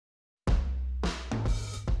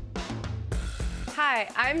Hi,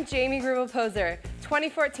 I'm Jamie Greubel Poser,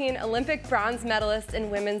 2014 Olympic bronze medalist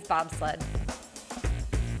in women's bobsled.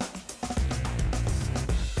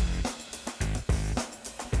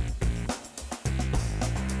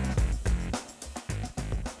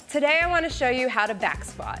 Today I want to show you how to back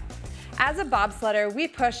squat. As a bobsledder, we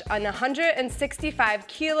push an 165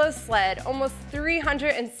 kilo sled, almost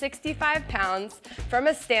 365 pounds, from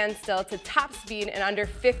a standstill to top speed in under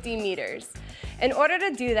 50 meters. In order to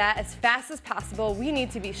do that as fast as possible, we need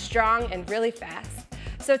to be strong and really fast.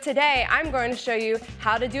 So today, I'm going to show you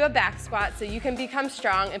how to do a back squat so you can become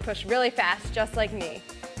strong and push really fast, just like me.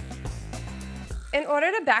 In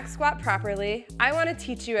order to back squat properly, I want to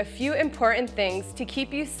teach you a few important things to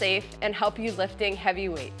keep you safe and help you lifting heavy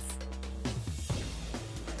weights.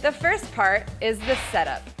 The first part is the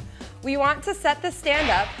setup. We want to set the stand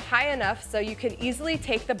up high enough so you can easily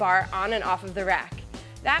take the bar on and off of the rack.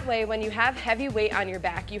 That way, when you have heavy weight on your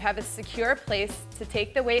back, you have a secure place to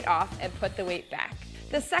take the weight off and put the weight back.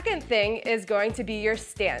 The second thing is going to be your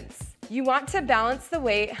stance. You want to balance the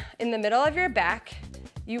weight in the middle of your back.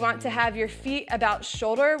 You want to have your feet about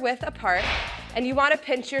shoulder width apart, and you want to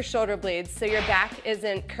pinch your shoulder blades so your back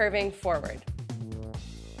isn't curving forward.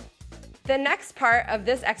 The next part of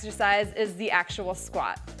this exercise is the actual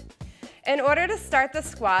squat. In order to start the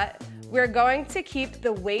squat, we're going to keep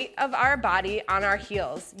the weight of our body on our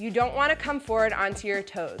heels. You don't want to come forward onto your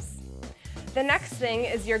toes. The next thing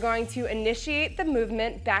is you're going to initiate the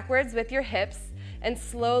movement backwards with your hips and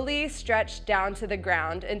slowly stretch down to the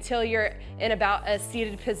ground until you're in about a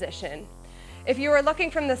seated position. If you were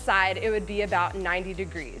looking from the side, it would be about 90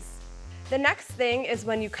 degrees. The next thing is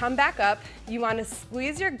when you come back up, you want to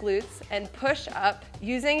squeeze your glutes and push up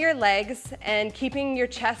using your legs and keeping your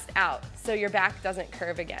chest out so your back doesn't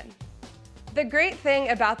curve again. The great thing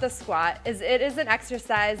about the squat is it is an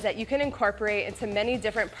exercise that you can incorporate into many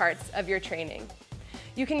different parts of your training.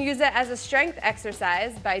 You can use it as a strength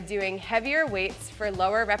exercise by doing heavier weights for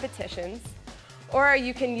lower repetitions, or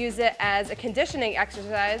you can use it as a conditioning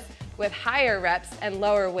exercise with higher reps and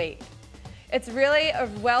lower weight. It's really a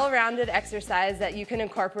well-rounded exercise that you can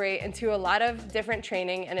incorporate into a lot of different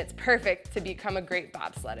training, and it's perfect to become a great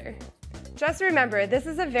bobsledder. Just remember, this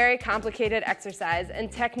is a very complicated exercise,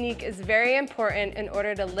 and technique is very important in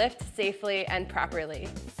order to lift safely and properly.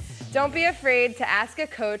 Don't be afraid to ask a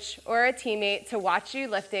coach or a teammate to watch you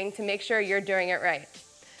lifting to make sure you're doing it right.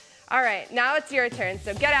 All right, now it's your turn,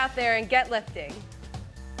 so get out there and get lifting.